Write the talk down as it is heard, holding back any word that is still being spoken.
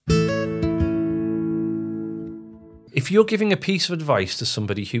if you're giving a piece of advice to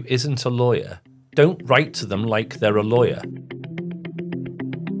somebody who isn't a lawyer, don't write to them like they're a lawyer.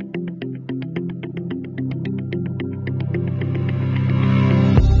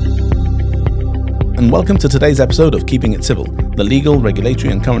 And welcome to today's episode of Keeping It Civil, the legal,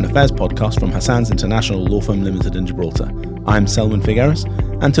 regulatory and current affairs podcast from Hassan's International Law Firm Limited in Gibraltar. I'm Selwyn Figueres,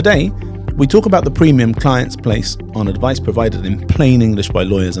 and today we talk about the premium clients place on advice provided in plain English by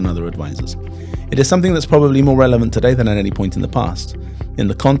lawyers and other advisors. It is something that's probably more relevant today than at any point in the past. In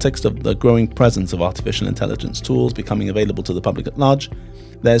the context of the growing presence of artificial intelligence tools becoming available to the public at large,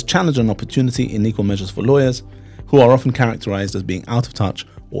 there's challenge and opportunity in equal measures for lawyers, who are often characterized as being out of touch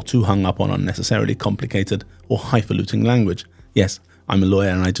or too hung up on unnecessarily complicated or highfalutin language. Yes, I'm a lawyer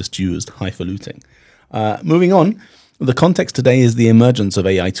and I just used highfalutin. Moving on, the context today is the emergence of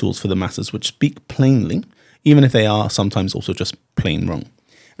AI tools for the masses which speak plainly, even if they are sometimes also just plain wrong.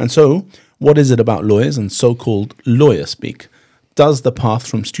 And so, what is it about lawyers and so-called lawyer speak? Does the path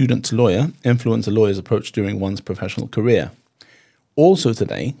from student to lawyer influence a lawyer's approach during one's professional career? Also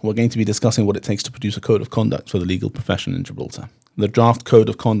today, we're going to be discussing what it takes to produce a code of conduct for the legal profession in Gibraltar. The draft Code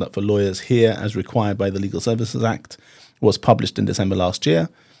of Conduct for Lawyers here, as required by the Legal Services Act, was published in December last year,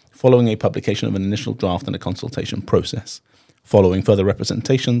 following a publication of an initial draft and a consultation process. Following further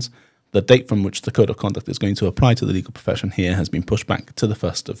representations, the date from which the Code of Conduct is going to apply to the legal profession here has been pushed back to the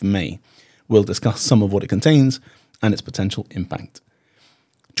 1st of May. We'll discuss some of what it contains and its potential impact.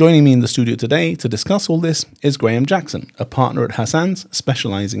 Joining me in the studio today to discuss all this is Grahame Jackson, a partner at Hassan's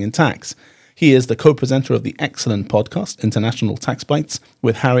specializing in tax. He is the co-presenter of the excellent podcast International Tax Bites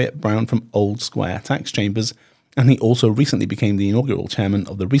with Harriet Brown from Old Square Tax Chambers, and he also recently became the inaugural chairman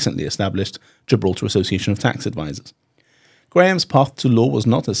of the recently established Gibraltar Association of Tax Advisors. Grahame's path to law was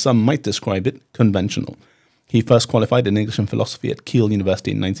not, as some might describe it, conventional. He first qualified in English and philosophy at Keele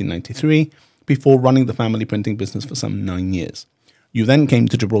University in 1993, before running the family printing business for some 9 years. You then came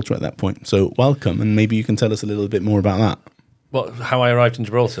to Gibraltar at that point, so welcome, and maybe you can tell us a little bit more about that. Well, how I arrived in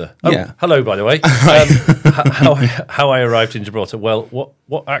Gibraltar. Oh, yeah. Hello, by the way. How I arrived in Gibraltar. Well,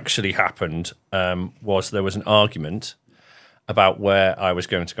 what actually happened was there was an argument about where I was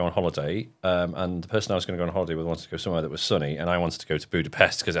going to go on holiday, and the person I was going to go on holiday with wanted to go somewhere that was sunny, and I wanted to go to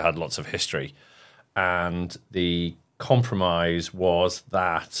Budapest because it had lots of history. And the compromise was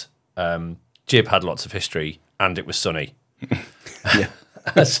that Gib had lots of history and it was sunny. Yeah.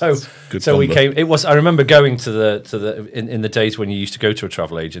 so we came. It was. I remember going to the in the days when you used to go to a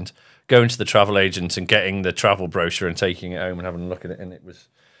travel agent, going to the travel agent and getting the travel brochure and taking it home and having a look at it. And it was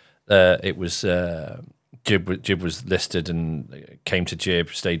Gib was listed and came to Gib,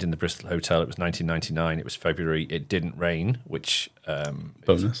 stayed in the Bristol Hotel. It was 1999. It was February. It didn't rain, which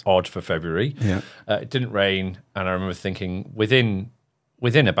is odd for February. Yeah. It didn't rain, and I remember thinking within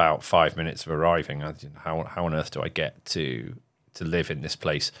about 5 minutes of arriving, how on earth do I get to live in this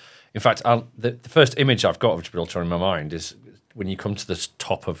place? In fact, the first image I've got of Gibraltar in my mind is when you come to the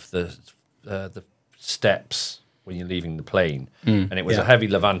top of the steps when you're leaving the plane, and it was a heavy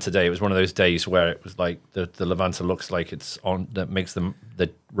Levanta day. It was one of those days where it was like the Levanta looks like it's on, that makes the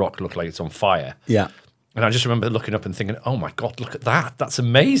rock look like it's on fire. Yeah. And I just remember looking up and thinking, oh my God, look at that. That's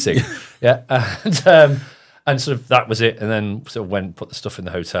amazing. Yeah. And sort of that was it. And then sort of put the stuff in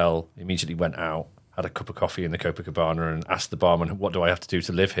the hotel, immediately went out, had a cup of coffee in the Copacabana and asked the barman, what do I have to do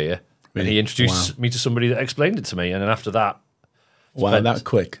to live here? Really? And he introduced me to somebody that explained it to me. And then after that, that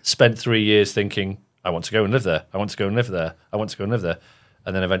quick. Spent 3 years thinking, I want to go and live there. I want to go and live there. I want to go and live there.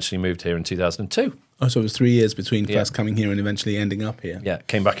 And then eventually moved here in 2002. Oh, so it was 3 years between first coming here and eventually ending up here. Yeah,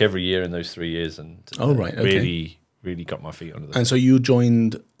 came back every year in those 3 years and really got my feet under them. And so you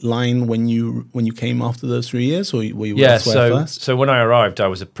joined Line when you came after those 3 years, or were you elsewhere first? So when I arrived, I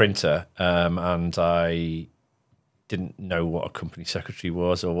was a printer, and I didn't know what a company secretary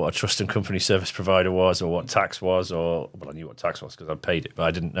was, or what a trust and company service provider was, or what tax was, I knew what tax was because I paid it, but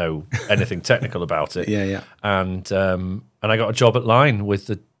I didn't know anything technical about it. Yeah. And I got a job at Line with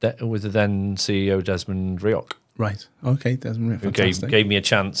the then CEO Desmond Rioch. Right. Okay, Desmond Rioch. Who gave me a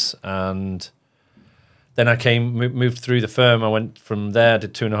chance, and then I moved through the firm. I went from there,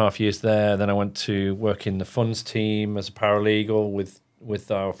 did 2.5 years there. Then I went to work in the funds team as a paralegal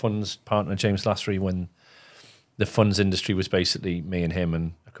with our funds partner, James Lassery, when the funds industry was basically me and him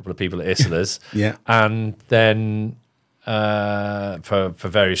and a couple of people at Isola's. Yeah. And then for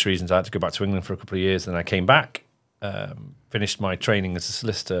various reasons, I had to go back to England for a couple of years. Then I came back, finished my training as a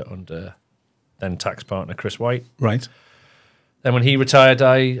solicitor under then tax partner Chris White. Right. Then when he retired,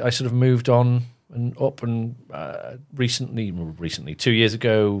 I sort of moved on and up, and recently 2 years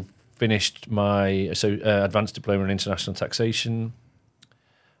ago, finished my advanced diploma in international taxation,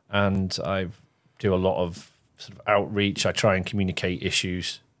 and I do a lot of sort of outreach. I try and communicate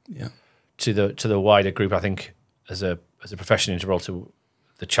issues Yeah. to the wider group. I think as a profession in Gibraltar,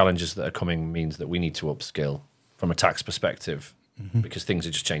 the challenges that are coming means that we need to upskill from a tax perspective because things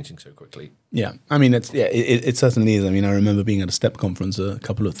are just changing so quickly. Yeah, I mean, it certainly is. I mean, I remember being at a STEP conference a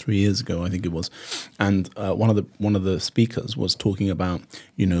couple of 3 years ago, I think it was, and one of the speakers was talking about,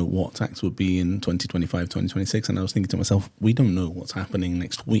 what tax would be in 2025, 2026, and I was thinking to myself, we don't know what's happening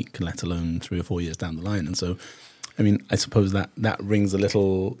next week, let alone 3 or 4 years down the line, and so, I mean, I suppose that rings a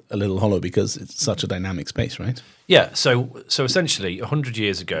little hollow because it's such a dynamic space, right? Yeah. So essentially, 100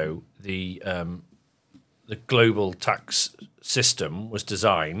 years ago, the global tax system was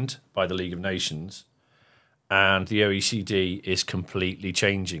designed by the League of Nations, and the OECD is completely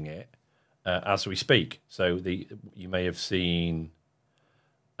changing it as we speak. So you may have seen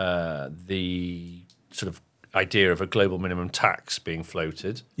the sort of idea of a global minimum tax being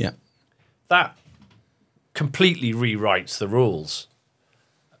floated. Yeah. That completely rewrites the rules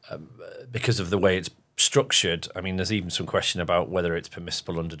because of the way it's structured. I mean, there's even some question about whether it's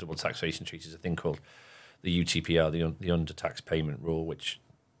permissible under double taxation treaties, a thing called the UTPR, the undertax payment rule, which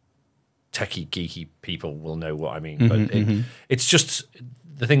techie, geeky people will know what I mean. But it's just,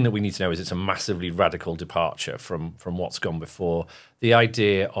 the thing that we need to know is it's a massively radical departure from what's gone before. The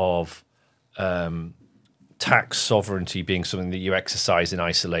idea of tax sovereignty being something that you exercise in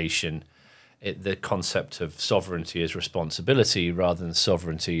isolation, the concept of sovereignty as responsibility rather than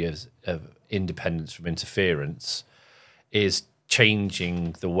sovereignty as of independence from interference, is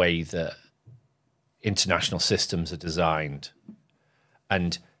changing the way that international systems are designed.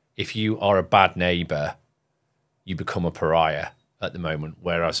 And if you are a bad neighbor, you become a pariah at the moment,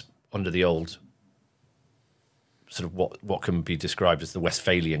 whereas under the old sort of what can be described as the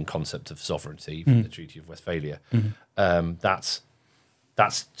Westphalian concept of sovereignty from the Treaty of Westphalia, that's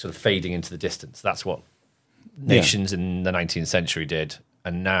sort of fading into the distance. That's what nations in the 19th century did,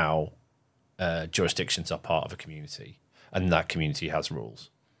 and now jurisdictions are part of a community, and that community has rules.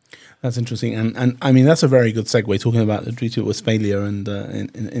 That's interesting, and I mean that's a very good segue. Talking about the Treaty of Westphalia, and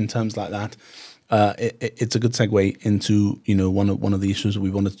in terms like that, it's a good segue into one of the issues that we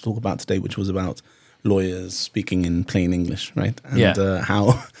wanted to talk about today, which was about lawyers speaking in plain English, right? And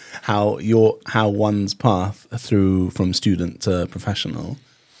how one's path through from student to professional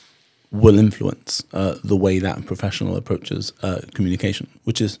will influence the way that professional approaches communication,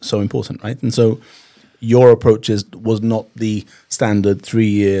 which is so important, right? And so your approach was not the standard 3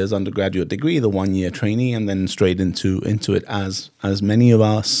 years undergraduate degree, the 1 year trainee, and then straight into it as many of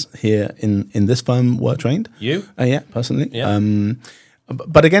us here in this firm were trained. You? Yeah, personally. Yeah.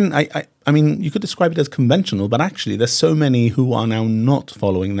 But again, I mean, you could describe it as conventional, but actually there's so many who are now not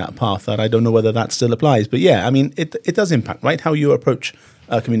following that path that I don't know whether that still applies. But yeah, I mean, it does impact, right? How you approach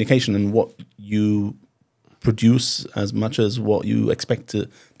communication and what you produce as much as what you expect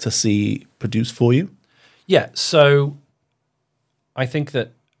to see produced for you. Yeah, so I think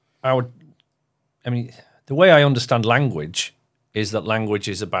that the way I understand language is that language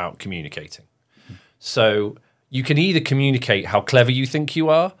is about communicating. So you can either communicate how clever you think you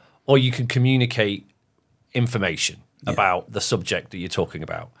are, or you can communicate information about the subject that you're talking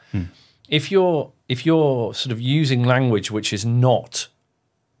about. If you're sort of using language which is not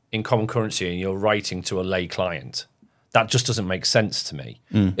in common currency and you're writing to a lay client, that just doesn't make sense to me.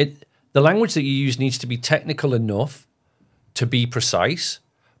 The language that you use needs to be technical enough to be precise,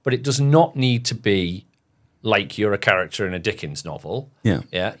 but it does not need to be like you're a character in a Dickens novel.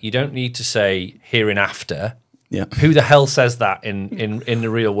 Yeah. You don't need to say hereinafter. Yeah. Who the hell says that in the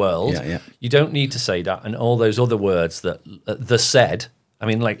real world? Yeah. You don't need to say that, and all those other words that the said. I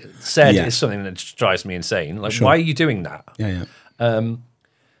mean, like said is something that just drives me insane. Like, why are you doing that?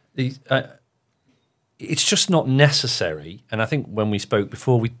 It's just not necessary. And I think when we spoke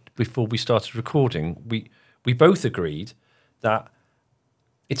before we started recording, we both agreed that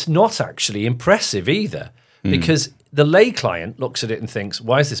it's not actually impressive either, because the lay client looks at it and thinks,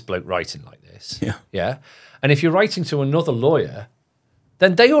 why is this bloke writing like this? Yeah. And if you're writing to another lawyer,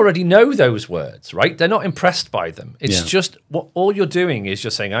 then they already know those words, right? They're not impressed by them. It's just all you're doing is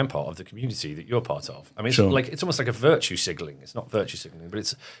just saying, I'm part of the community that you're part of. I mean, it's almost like a virtue signaling. It's not virtue signaling, but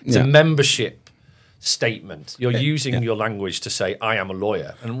it's a membership statement. You're using your language to say, I am a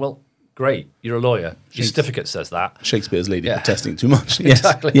lawyer. And well, great, you're a lawyer. Your certificate says that. Shakespeare's lady protesting too much.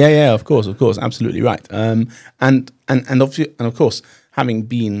 Exactly. Yeah, of course, absolutely right. And of course,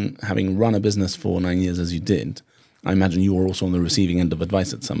 having run a business for 9 years as you did, I imagine you were also on the receiving end of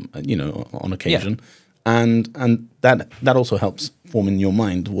advice at some, on occasion, and that also helps form in your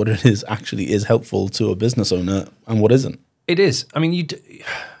mind what it is actually is helpful to a business owner and what isn't. It is. I mean,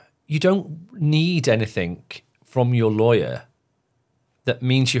 you don't need anything from your lawyer that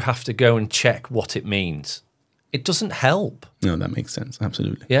means you have to go and check what it means. It doesn't help. No, that makes sense.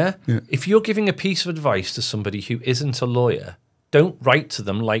 Absolutely. Yeah? If you're giving a piece of advice to somebody who isn't a lawyer, don't write to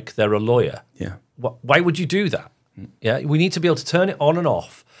them like they're a lawyer. Yeah. Why would you do that? Yeah, we need to be able to turn it on and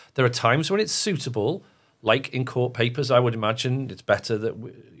off. There are times when it's suitable, like in court papers. I would imagine it's better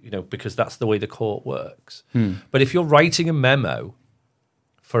that because that's the way the court works. But if you're writing a memo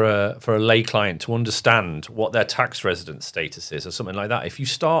for a lay client to understand what their tax resident status is or something like that, if you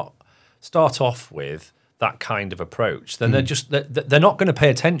start off with that kind of approach, then they're not going to pay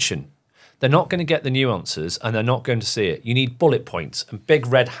attention. They're not going to get the nuances, and they're not going to see it. You need bullet points and big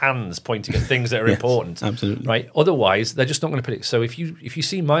red hands pointing at things that are important. Absolutely. Right? Otherwise, they're just not going to put it. So if you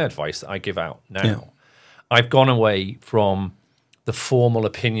see my advice that I give out now, I've gone away from the formal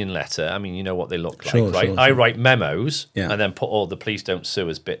opinion letter. I mean, you know what they look like, right? I write memos and then put all the please don't sue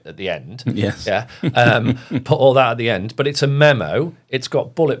us bit at the end. Yes. Yeah. Put all that at the end. But it's a memo. It's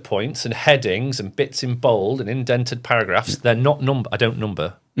got bullet points and headings and bits in bold and indented paragraphs. They're not number. I don't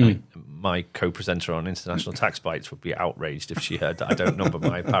number. My co-presenter on International Tax Bites would be outraged if she heard that I don't number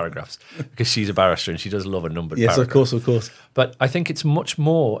my paragraphs, because she's a barrister and she does love a numbered paragraph. Yes, of course. But I think it's much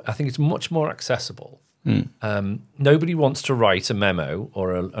more accessible. Nobody wants to write a memo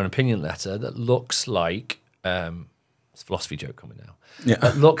or an opinion letter that looks like it's a philosophy joke coming now. Yeah.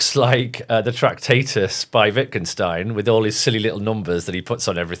 It looks like the Tractatus by Wittgenstein with all his silly little numbers that he puts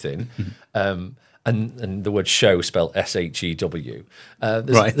on everything. And the word show spelled S-H-E-W.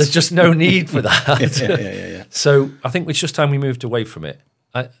 There's just no need for that. Yeah. So I think it's just time we moved away from it.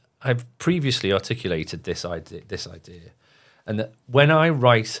 I've previously articulated this idea, and that when I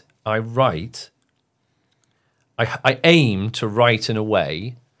write, I aim to write in a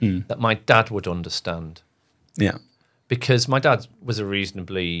way that my dad would understand. Yeah. Because my dad was a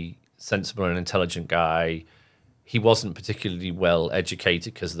reasonably sensible and intelligent guy. He wasn't particularly well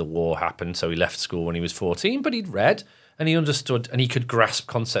educated because the war happened, so he left school when he was 14, but he'd read and he understood and he could grasp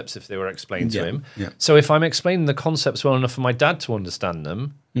concepts if they were explained to him. Yeah. So if I'm explaining the concepts well enough for my dad to understand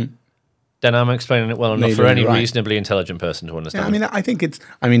them, then I'm explaining it well enough for any reasonably intelligent person to understand. Yeah, I mean, I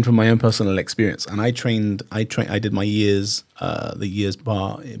think from my own personal experience, and I did my years, the years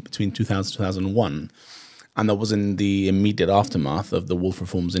bar between 2000 and 2001, and that was in the immediate aftermath of the Wolf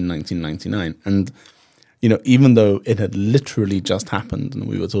reforms in 1999. And even though it had literally just happened and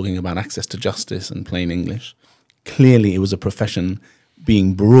we were talking about access to justice and plain English, clearly it was a profession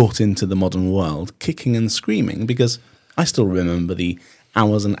being brought into the modern world, kicking and screaming, because I still remember the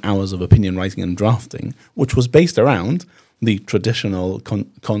hours and hours of opinion writing and drafting, which was based around the traditional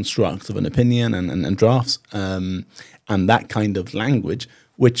construct of an opinion and drafts and that kind of language,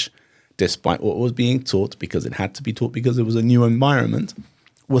 which, despite what was being taught, because it had to be taught because it was a new environment,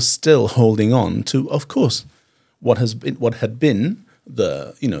 was still holding on to, of course, what had been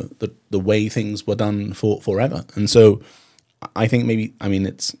the way things were done forever. And so I think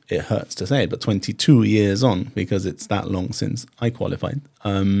it hurts to say it, but 22 years on, because it's that long since I qualified,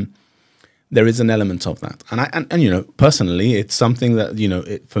 there is an element of that. And personally, it's something that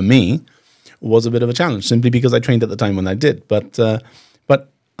it, for me, was a bit of a challenge, simply because I trained at the time when I did. But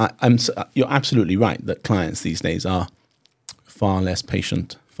you're absolutely right that clients these days are far less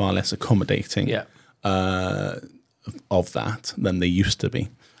patient, far less accommodating of that than they used to be.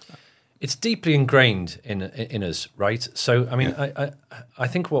 It's deeply ingrained in us, right? So, I mean, I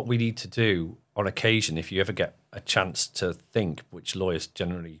think what we need to do on occasion, if you ever get a chance to think, which lawyers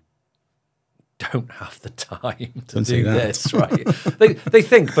generally don't have the time to do this, right? they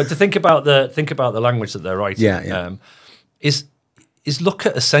think, but to think about the language that they're writing, is look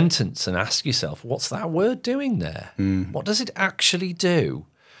at a sentence and ask yourself, what's that word doing there? What does it actually do?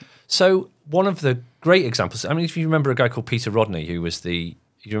 So one of the great examples, I mean, if you remember a guy called Peter Rodney, you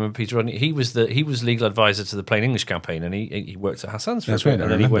remember Peter Rodney? He was legal advisor to the Plain English campaign, and he worked at Hassan's for a bit,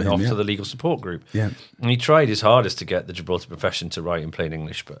 and then he went off to the legal support group. Yeah. And he tried his hardest to get the Gibraltar profession to write in plain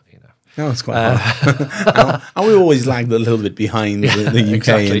English, but No, it's quite hard. And we always lagged a little bit behind the UK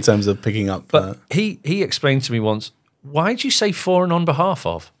exactly. in terms of picking up. But he explained to me once, why do you say for and on behalf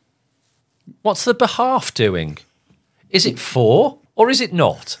of? What's the behalf doing? Is it for or is it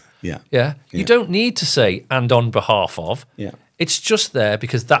not? Yeah. You don't need to say and on behalf of. Yeah. It's just there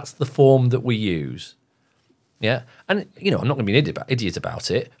because that's the form that we use. Yeah. And, I'm not going to be an idiot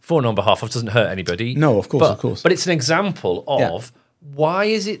about it. For and on behalf of doesn't hurt anybody. No, of course. But it's an example of why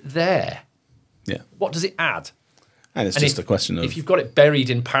is it there? Yeah. What does it add? And it's just a question of... If you've got it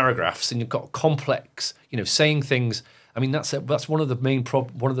buried in paragraphs and you've got complex, saying things... I mean, that's one of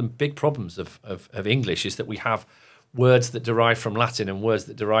the big problems of English is that we have words that derive from Latin and words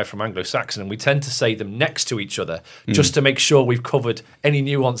that derive from Anglo-Saxon, and we tend to say them next to each other just to make sure we've covered any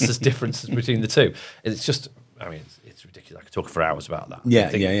nuances, differences between the two. It's just, I mean, it's ridiculous. I could talk for hours about that. Yeah,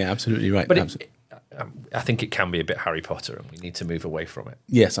 absolutely right. But I think it can be a bit Harry Potter, and we need to move away from it.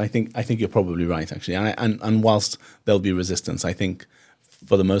 Yes, I think you're probably right, actually. And whilst there'll be resistance, I think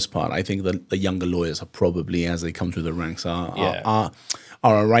for the most part, I think the younger lawyers are probably, as they come through the ranks, are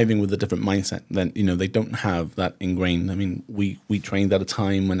arriving with a different mindset. Then they don't have that ingrained. I mean, we trained at a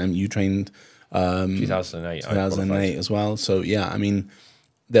time when you trained 2008 as well. So yeah, I mean,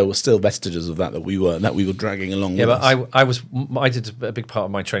 there were still vestiges of that we were dragging along. Yeah, but I did a big part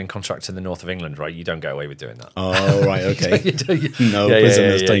of my training contract in the north of England. Right, you don't get away with doing that. Oh, right, okay.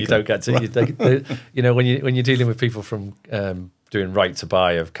 prisoners taken. You don't get to. When you're dealing with people from doing right to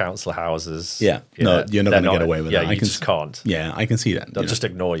buy of council houses. Yeah, you're not going to get away with that. You just can't. Yeah, I can see that. They'll just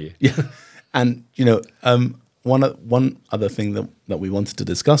ignore you. Yeah, and one other thing that we wanted to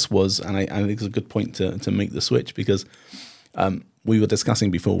discuss was, and I think it's a good point to make the switch, because we were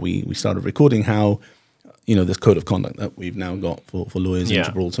discussing before we started recording how this code of conduct that we've now got for lawyers in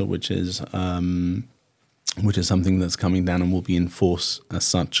Gibraltar, which is something that's coming down and will be in force as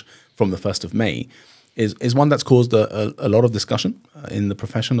such from the 1st of May, is one that's caused a lot of discussion in the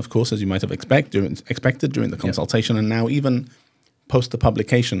profession, of course, as you might have expected during the consultation, and now even post the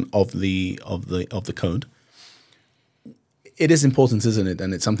publication of the code. It is important, isn't it?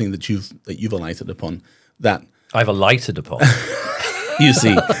 And it's something that you've alighted upon, that I've alighted upon. You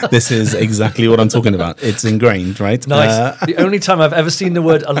see, this is exactly what I'm talking about. It's ingrained, right? Nice. The only time I've ever seen the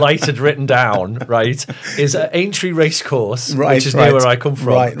word alighted written down, right, is at Aintree Racecourse, which is near where I come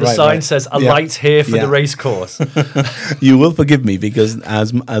from. The sign says alight here for the racecourse. You will forgive me, because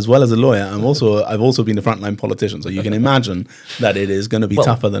as well as a lawyer, I've also been a frontline politician, so you can imagine that it is going to be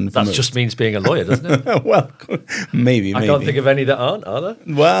tougher than for that most. Just means being a lawyer, doesn't it? Well, maybe. I can't think of any that aren't, are there?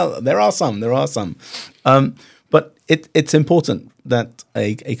 Well, there are some. But it's important that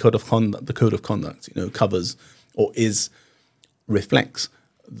a code of conduct, the code of conduct, covers or reflects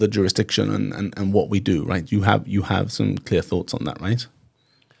the jurisdiction and what we do, right? You have some clear thoughts on that, right?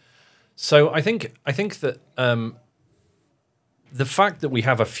 So I think that the fact that we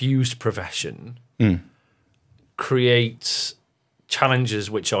have a fused profession creates challenges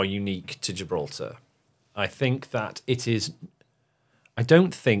which are unique to Gibraltar. I think that it is. I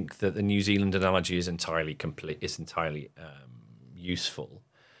don't think that the New Zealand analogy is entirely complete. It's entirely useful,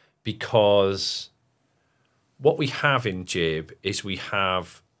 because what we have in Gib is we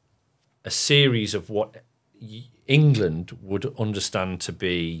have a series of what England would understand to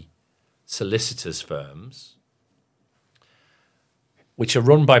be solicitors' firms, which are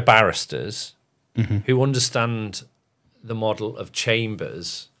run by barristers who understand the model of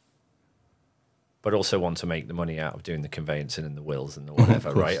chambers, but also want to make the money out of doing the conveyancing and the wills and the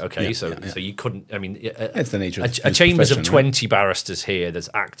whatever, right? Okay, so you couldn't. I mean, it's the nature of a chambers of 20 barristers here that's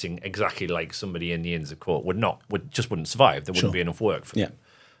acting exactly like somebody in the Inns of Court just wouldn't survive. There wouldn't be enough work for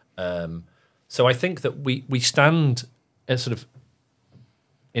them. So I think that we stand as sort of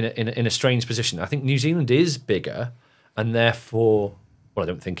in a strange position. I think New Zealand is bigger, and therefore, well, I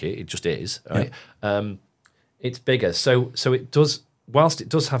don't think it just is. Right? Yeah. It's bigger, so it does. Whilst it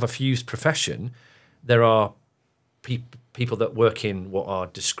does have a fused profession, there are people that work in what are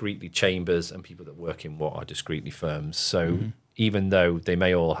discretely chambers and people that work in what are discretely firms. So even though they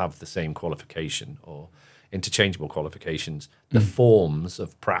may all have the same qualification or interchangeable qualifications, the forms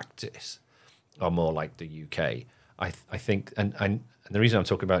of practice are more like the UK. I think, and the reason I'm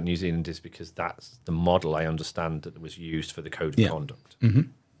talking about New Zealand is because that's the model I understand that was used for the Code of Conduct.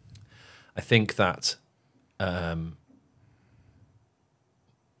 I think that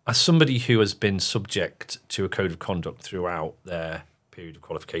as somebody who has been subject to a code of conduct throughout their period of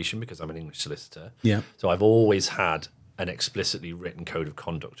qualification, because I'm an English solicitor, so I've always had an explicitly written code of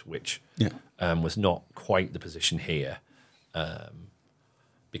conduct, which was not quite the position here,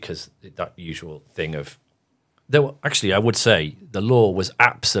 because that usual thing of, actually I would say the law was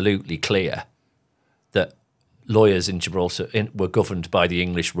absolutely clear that lawyers in Gibraltar were governed by the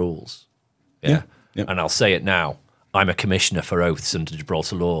English rules. And I'll say it now. I'm a commissioner for oaths under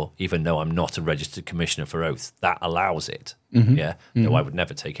Gibraltar law, even though I'm not a registered commissioner for oaths. That allows it. No, I would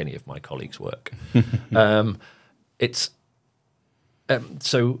never take any of my colleagues' work.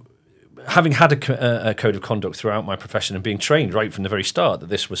 So having had a code of conduct throughout my profession and being trained right from the very start that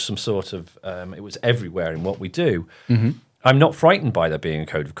this was some sort of, it was everywhere in what we do, I'm not frightened by there being a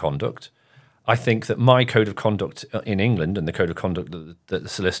code of conduct. I think that my code of conduct in England and the code of conduct that the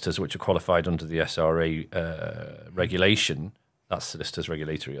solicitors, which are qualified under the SRA regulation, that's Solicitors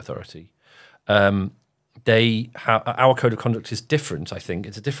Regulatory Authority, our code of conduct is different. I think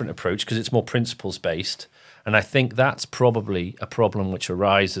it's a different approach because it's more principles based, and I think that's probably a problem which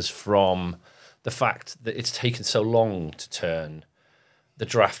arises from the fact that it's taken so long to turn the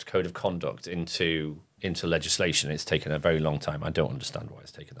draft code of conduct into legislation. It's taken a very long time. I don't understand why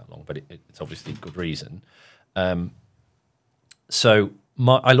it's taken that long, but it's obviously a good reason. So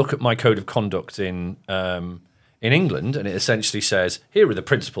I look at my code of conduct in England, and it essentially says, here are the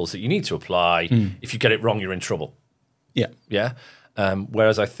principles that you need to apply. If you get it wrong, you're in trouble. Yeah. Yeah.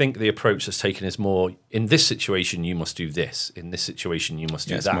 Whereas I think the approach that's taken is more, in this situation, you must do this. In this situation, you must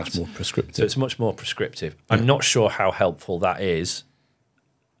do that. It's much more prescriptive. So it's much more prescriptive. Yeah. I'm not sure how helpful that is.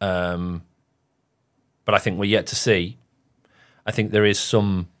 But I think we're yet to see. I think there is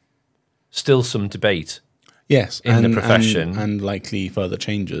still some debate. Yes, in the profession, and likely further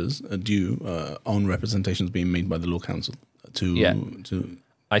changes due on representations being made by the Law Council to.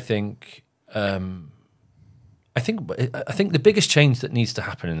 I think the biggest change that needs to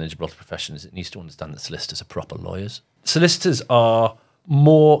happen in the Gibraltar profession is it needs to understand that solicitors are proper lawyers. Solicitors are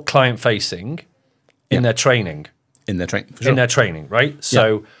more client-facing in their training. In their training, in their training, right?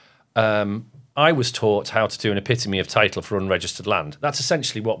 So. I was taught how to do an epitome of title for unregistered land. That's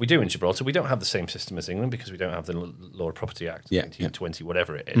essentially what we do in Gibraltar. We don't have the same system as England because we don't have the Law of Property Act, 1920,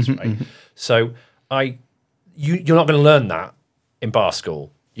 whatever it is, right? So you're not going to learn that in bar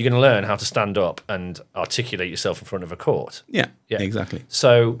school. You're going to learn how to stand up and articulate yourself in front of a court. Yeah, exactly.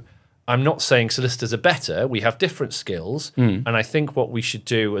 So I'm not saying solicitors are better. We have different skills. And I think what we should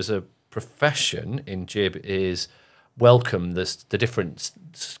do as a profession in GIB is welcome the different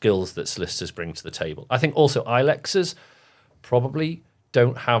skills that solicitors bring to the table. I think also ILEXs probably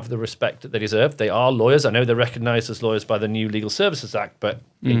don't have the respect that they deserve. They are lawyers. I know they're recognised as lawyers by the new Legal Services Act, but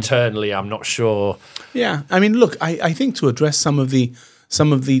internally I'm not sure. Yeah, I mean, look, I think to address some of the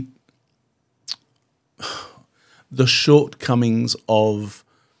shortcomings of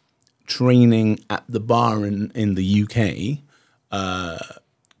training at the bar in the UK,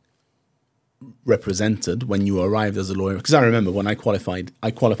 represented when you arrived as a lawyer, because I remember when I qualified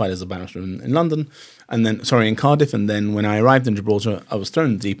as a barrister in London, and then in Cardiff, and then when I arrived in Gibraltar, I was thrown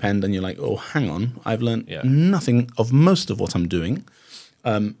in the deep end, and you're like, oh, hang on, I've learned nothing of most of what I'm doing,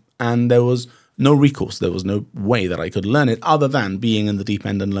 and there was no recourse, there was no way that I could learn it other than being in the deep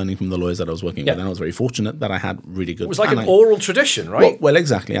end and learning from the lawyers that I was working with, and I was very fortunate that I had really good. It was like an oral tradition, right? Well,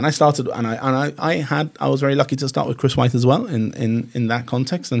 exactly, and I started, and I was very lucky to start with Chris White as well in that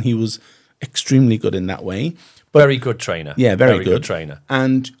context, and he was extremely good in that way. But, very good trainer. Yeah, very good trainer.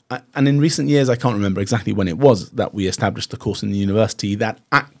 And in recent years, I can't remember exactly when it was that we established a course in the university that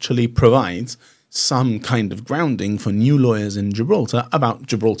actually provides some kind of grounding for new lawyers in Gibraltar about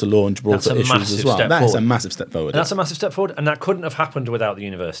Gibraltar law and Gibraltar issues as well. That is a massive step forward. And that's a massive step forward, and that couldn't have happened without the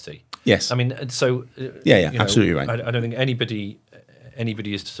university. Yes. I mean, so... absolutely right. I don't think anybody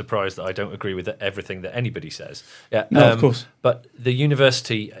is surprised that I don't agree with everything that anybody says. Yeah, no, of course. But the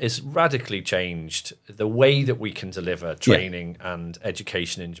university has radically changed the way that we can deliver training and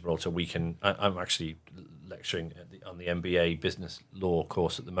education in Gibraltar. I'm actually lecturing on the MBA Business Law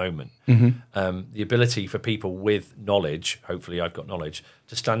course at the moment. The ability for people with knowledge, hopefully I've got knowledge,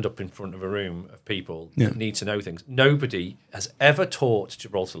 to stand up in front of a room of people that need to know things. Nobody has ever taught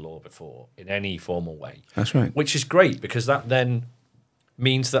Gibraltar law before in any formal way. That's right. Which is great because that then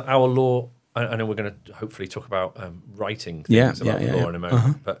means that our law, I know we're going to hopefully talk about writing things about law in a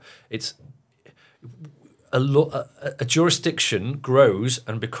moment, but it's a jurisdiction grows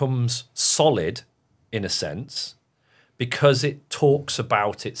and becomes solid in a sense because it talks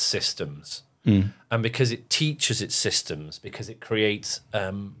about its systems and because it teaches its systems, because it creates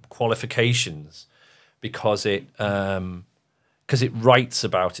qualifications, because it writes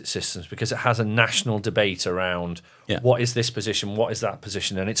about its systems, because it has a national debate around what is this position, what is that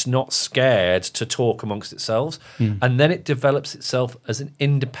position, and it's not scared to talk amongst itself. And then it develops itself as an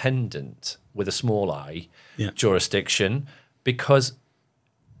independent, with a small I, jurisdiction, because,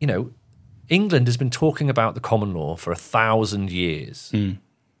 England has been talking about the common law for 1,000 years.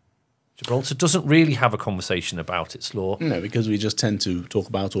 Gibraltar doesn't really have a conversation about its law. No, because we just tend to talk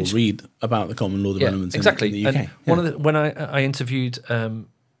about or read about the common law developments in the UK. And when I interviewed a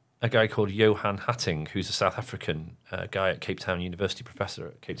guy called Johan Hatting, who's a South African guy at Cape Town University, professor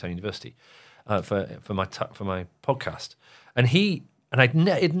at Cape Town University, for my podcast, and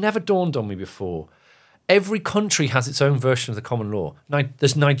it never dawned on me before. Every country has its own version of the common law.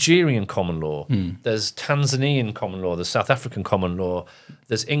 There's Nigerian common law, there's Tanzanian common law, there's South African common law,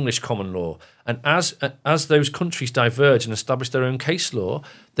 there's English common law. And as those countries diverge and establish their own case law,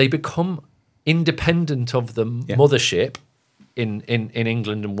 they become independent of the mothership in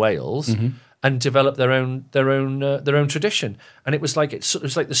England and Wales, and develop their own tradition. And it was like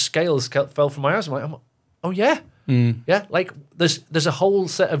the scales fell from my eyes. I'm like, oh yeah. Yeah, like there's a whole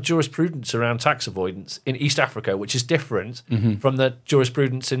set of jurisprudence around tax avoidance in East Africa, which is different from the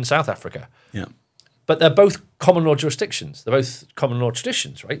jurisprudence in South Africa. Yeah. But they're both common law jurisdictions. They're both common law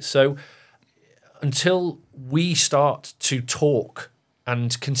traditions, right? So until we start to talk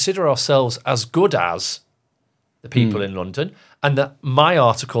and consider ourselves as good as the people in London, and that my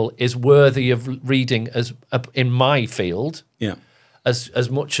article is worthy of reading as in my field, as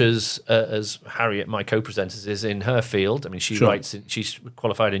much as Harriet, my co-presenter, is in her field. I mean, she writes. She's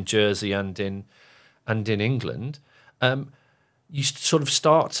qualified in Jersey and in England. You sort of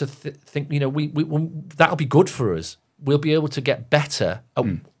start to think, that'll be good for us. We'll be able to get better at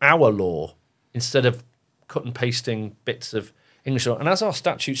our law instead of cut and pasting bits of English law. And as our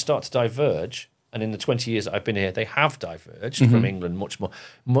statutes start to diverge, and in the 20 years that I've been here, they have diverged from England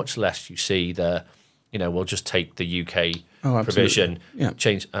much less. You see we'll just take the UK provision,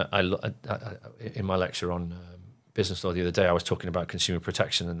 change. In my lecture on business law the other day, I was talking about consumer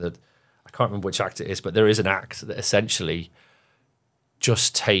protection, and I can't remember which act it is, but there is an act that essentially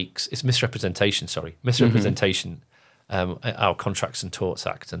just takes, it's misrepresentation, our Contracts and Torts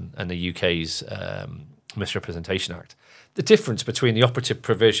Act and the UK's Misrepresentation Act. The difference between the operative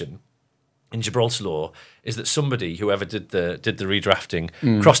provision in Gibraltar law is that somebody, whoever did the redrafting,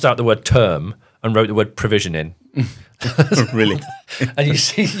 crossed out the word term and wrote the word provision in. Really? And you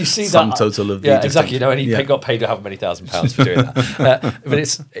see Sum that total of the exactly. And he got paid however many £1,000s for doing that.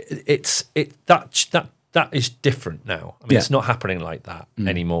 But that is different now. I mean, it's not happening like that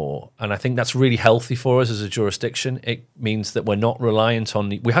anymore. And I think that's really healthy for us as a jurisdiction. It means that we're not reliant on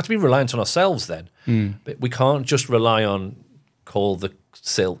we have to be reliant on ourselves then. But we can't just rely on call the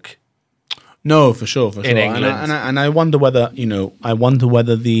silk. No, for sure. In England. And I wonder whether,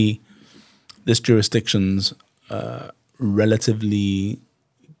 this jurisdiction's relatively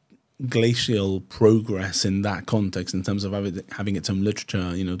glacial progress in that context, in terms of having its own literature,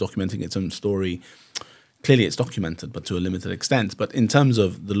 documenting its own story. Clearly, it's documented, but to a limited extent. But in terms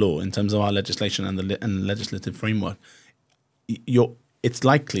of the law, in terms of our legislation and the legislative framework, it's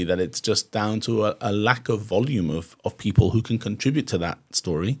likely that it's just down to a lack of volume of people who can contribute to that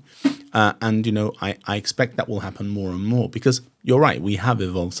story. I expect that will happen more and more, because you're right, we have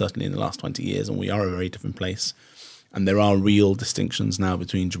evolved certainly in the last 20 years, and we are a very different place. And there are real distinctions now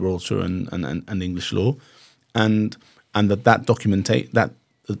between Gibraltar and English law. And the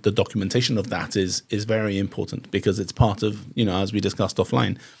documentation of that is very important, because it's part of, as we discussed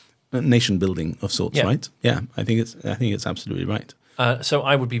offline, nation building of sorts, right? Yeah, I think it's absolutely right. So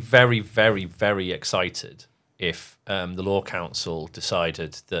I would be very, very, very excited if the Law Council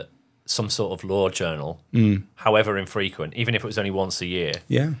decided that some sort of law journal, however infrequent, even if it was only once a year,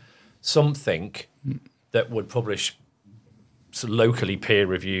 something that would publish locally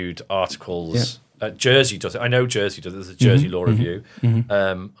peer-reviewed articles. Jersey does it. I know Jersey does it. There's a Jersey Law Review.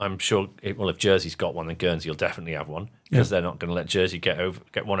 I'm sure, if Jersey's got one, then Guernsey will definitely have one, because they're not going to let Jersey get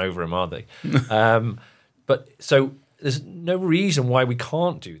one over them, are they? But so there's no reason why we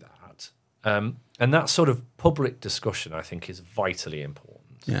can't do that. And that sort of public discussion, I think, is vitally important.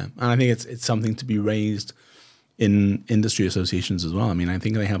 Yeah, and I think it's something to be raised in industry associations as well. I mean, I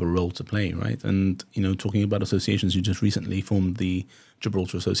think they have a role to play, right? And, talking about associations, you just recently formed the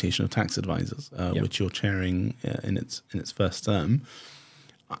Gibraltar Association of Tax Advisors, which you're chairing in its first term.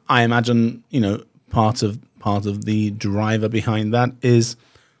 I imagine, part of the driver behind that is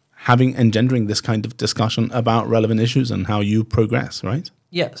engendering this kind of discussion about relevant issues and how you progress, right?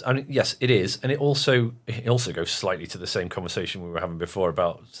 Yes, yes, it is, and it also goes slightly to the same conversation we were having before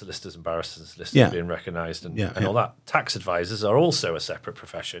about solicitors and barristers and solicitors being recognised and all that. Tax advisors are also a separate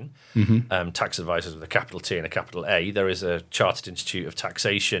profession. Tax advisors with a capital T and a capital A. There is a Chartered Institute of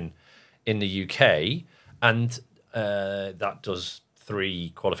Taxation in the UK, and that does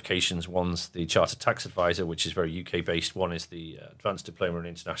 3 qualifications. One's the Chartered Tax Advisor, which is very UK-based. One is the Advanced Diploma in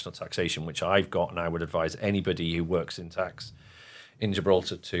International Taxation, which I've got, and I would advise anybody who works in tax in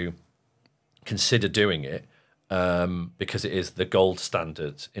Gibraltar to consider doing it, because it is the gold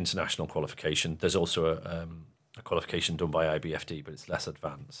standard international qualification. There's also a qualification done by IBFD, but it's less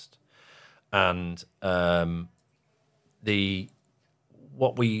advanced. And I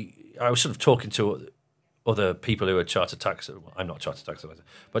was sort of talking to other people who are chartered tax. Well, I'm not a chartered tax advisor,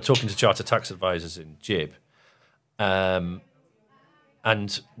 but talking to chartered tax advisors in GIB,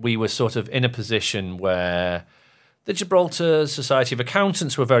 and we were sort of in a position where the Gibraltar Society of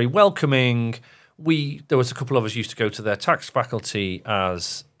Accountants were very welcoming. There was a couple of us used to go to their tax faculty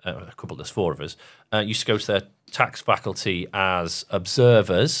as there's 4 of us, used to go to their tax faculty as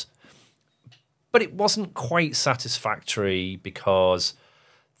observers, but it wasn't quite satisfactory because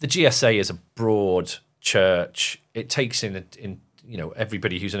the GSA is a broad church. It takes in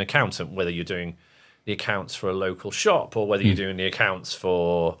everybody who's an accountant, whether you're doing the accounts for a local shop or whether you're doing the accounts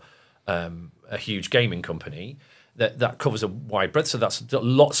for a huge gaming company. That covers a wide breadth, so that's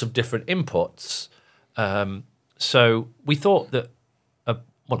lots of different inputs. So we thought that,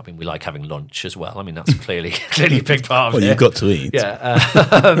 we like having lunch as well. I mean, that's clearly a big part of it. Well, you've got to eat.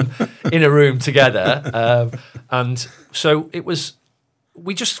 Yeah, in a room together. And so it was,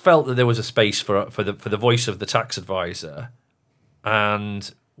 we just felt that there was a space for the voice of the tax advisor,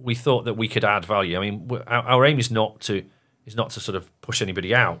 and we thought that we could add value. I mean, our aim is not to sort of push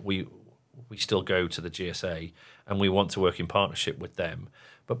anybody out. We still go to the GSA, and we want to work in partnership with them,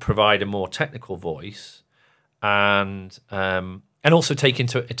 but provide a more technical voice, and also take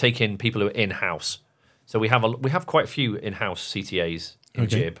in people who are in-house. So we have quite a few in-house CTAs in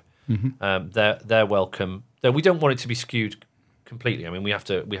JIB. Mm-hmm. They're welcome. Though we don't want it to be skewed completely. I mean, we have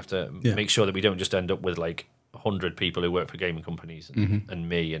to make sure that we don't just end up with like 100 people who work for gaming companies and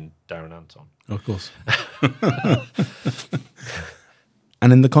me and Darren Anton. Of course.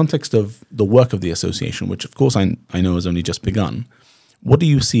 And in the context of the work of the association, which of course I know has only just begun, what do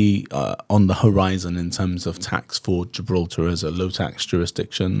you see on the horizon in terms of tax for Gibraltar as a low-tax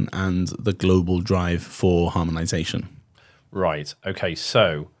jurisdiction and the global drive for harmonisation? Right. Okay.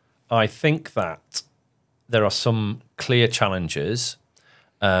 So I think that there are some clear challenges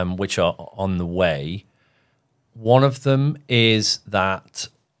which are on the way. One of them is that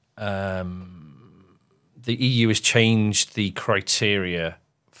the EU has changed the criteria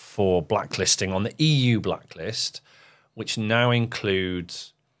for blacklisting on the EU blacklist, which now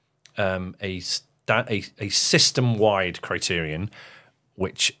includes a system-wide criterion,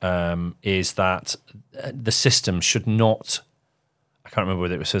 which is that the system should not, I can't remember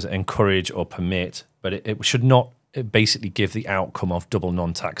whether it says encourage or permit, but it should not basically give the outcome of double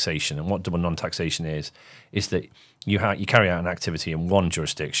non-taxation. And what double non-taxation is that you carry out an activity in one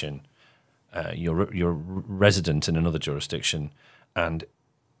jurisdiction, you're resident in another jurisdiction, and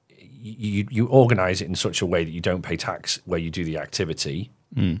you organise it in such a way that you don't pay tax where you do the activity.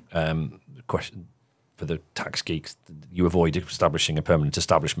 Question for the tax geeks, you avoid establishing a permanent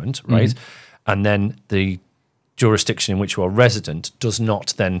establishment, right? And then the jurisdiction in which you are resident does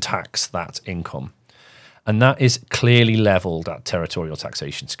not then tax that income. And that is clearly levelled at territorial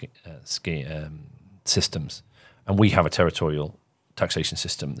taxation systems. And we have a territorial taxation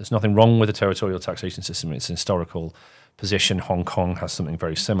system. There's nothing wrong with a territorial taxation system. It's an historical position. Hong Kong has something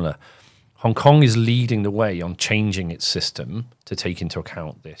very similar. Hong Kong is leading the way on changing its system to take into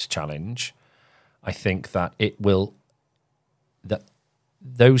account this challenge. I think that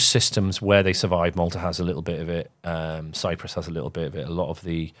those systems where they survive, Malta has a little bit of it, Cyprus has a little bit of it,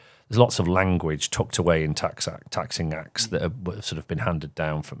 there's lots of language tucked away in taxing acts that have sort of been handed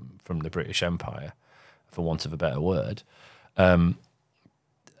down from the British Empire, for want of a better word.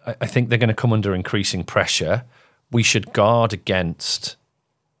 I think they're going to come under increasing pressure. We should guard against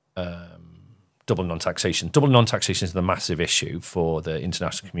double non-taxation. Double non-taxation is the massive issue for the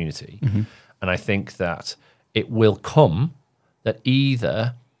international community. And I think that it will come that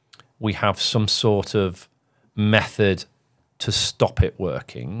either we have some sort of method to stop it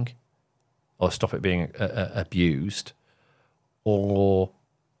working or stop it being abused, or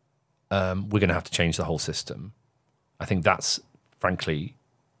we're going to have to change the whole system. I think that's, frankly,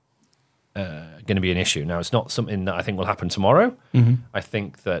 going to be an issue. Now, it's not something that I think will happen tomorrow. I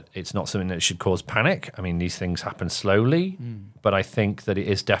think that it's not something that should cause panic. I mean, these things happen slowly, but I think that it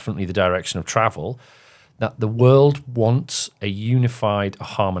is definitely the direction of travel, that the world wants a unified, a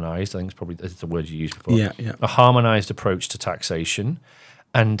harmonised, I think it's the word you used before, a harmonised approach to taxation,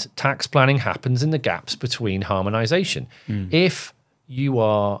 and tax planning happens in the gaps between harmonisation. If you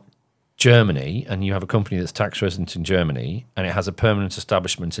are Germany and you have a company that's tax resident in Germany and it has a permanent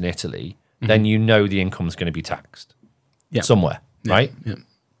establishment in Italy, then you know the income is going to be taxed somewhere, right?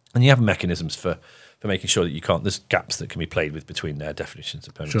 And you have mechanisms for making sure that there's gaps that can be played with between their definitions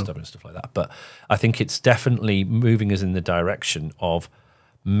of permanent establishment and stuff like that. But I think it's definitely moving us in the direction of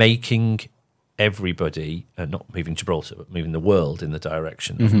making everybody, not moving Gibraltar, but moving the world in the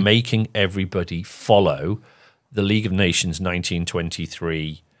direction of making everybody follow the League of Nations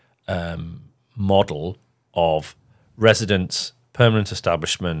 1923 model of residence, permanent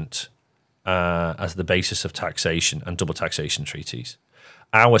establishment as the basis of taxation and double taxation treaties.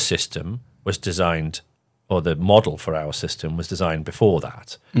 Our system was designed, or the model for our system was designed before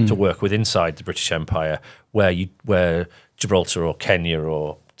that, to work with inside the British Empire, where Gibraltar or Kenya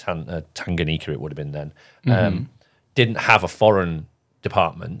or Tanganyika, it would have been then, didn't have a foreign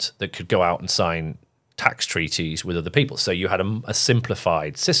department that could go out and sign tax treaties with other people. So you had a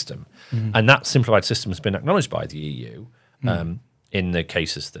simplified system, and that simplified system has been acknowledged by the EU in the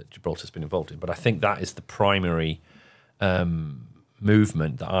cases that Gibraltar's been involved in. But I think that is the primary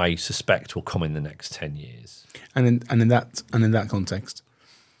movement that I suspect will come in the next 10 years. And in that context,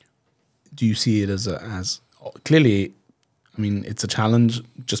 do you see it as clearly? I mean, it's a challenge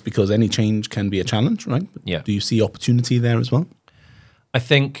just because any change can be a challenge, right? But yeah. Do you see opportunity there as well? I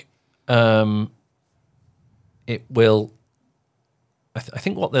think it will. I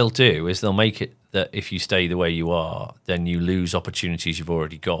think what they'll do is they'll make it that if you stay the way you are, then you lose opportunities you've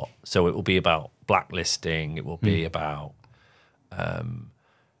already got. So it will be about blacklisting. It will be about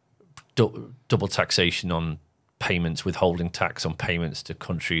double taxation on payments, withholding tax on payments to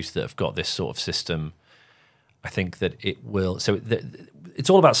countries that have got this sort of system. I think that it will. So it's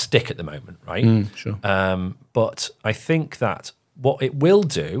all about stick at the moment, right? Sure. But I think that what it will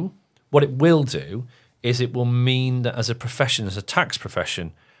do is it will mean that as a profession, as a tax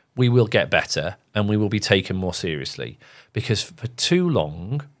profession, we will get better and we will be taken more seriously. Because for too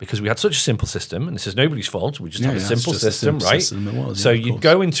long, because we had such a simple system, and this is nobody's fault, we just have a simple system, right? So you'd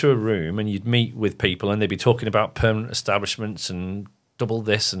go into a room and you'd meet with people and they'd be talking about permanent establishments and double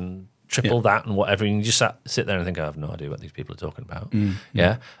this and triple that and whatever, and you just sit there and think, I have no idea what these people are talking about.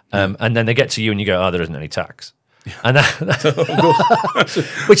 And then they get to you and you go, oh, there isn't any tax. And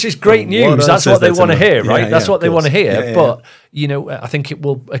which is great news. That's what they want to hear, right? That's what they want to hear. But I think it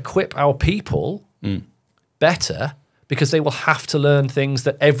will equip our people better because they will have to learn things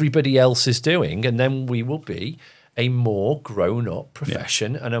that everybody else is doing, and then we will be a more grown-up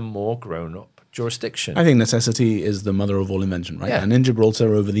profession and a more grown-up jurisdiction. I think necessity is the mother of all invention, right? And in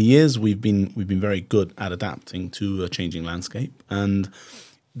Gibraltar, over the years, we've been very good at adapting to a changing landscape, and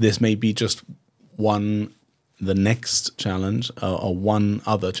this may be just the next challenge or one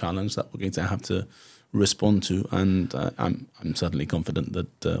other challenge that we're going to have to respond to, and I'm certainly confident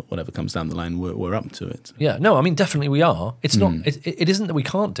that whatever comes down the line, we're up to it. Yeah, no, I mean definitely we are. It's not. It isn't that we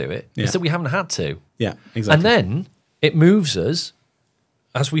can't do it. It's that we haven't had to. Yeah, exactly. And then it moves us,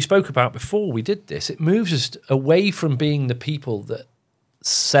 as we spoke about before we did this. It moves us away from being the people that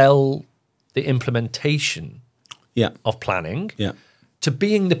sell the implementation of planning. Yeah. To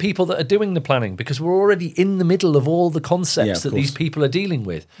being the people that are doing the planning, because we're already in the middle of all the concepts that these people are dealing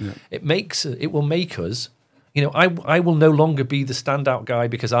with. Yeah. It will make us, I will no longer be the standout guy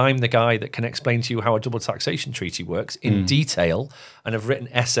because I'm the guy that can explain to you how a double taxation treaty works in detail and have written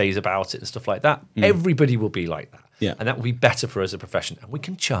essays about it and stuff like that. Everybody will be like that. Yeah. And that will be better for us as a profession. And we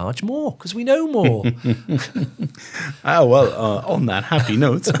can charge more because we know more. On that happy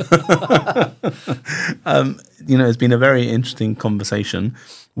note, it's been a very interesting conversation,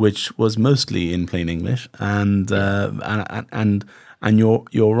 which was mostly in plain English, and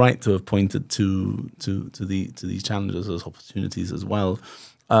you're right to have pointed to these challenges as opportunities as well.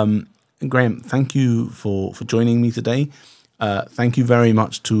 Grahame, thank you for joining me today. Thank you very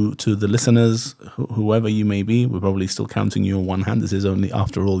much to the listeners, whoever you may be. We're probably still counting you on one hand. This is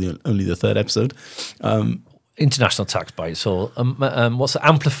after all, only the third episode. International Tax Bites, or what's it?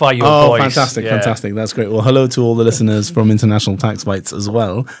 Amplify Your Voice. Fantastic. That's great. Well, hello to all the listeners from International Tax Bites as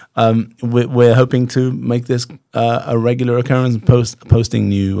well. We're hoping to make this a regular occurrence, posting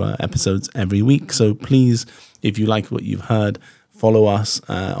new episodes every week. So please, if you like what you've heard, follow us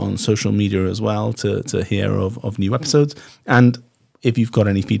on social media as well to hear of new episodes. And if you've got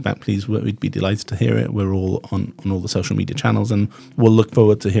any feedback, please, we'd be delighted to hear it. We're all on all the social media channels, and we'll look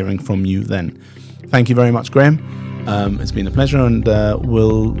forward to hearing from you then. Thank you very much, Grahame. It's been a pleasure, and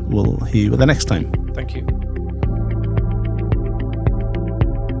we'll hear you the next time. Thank you.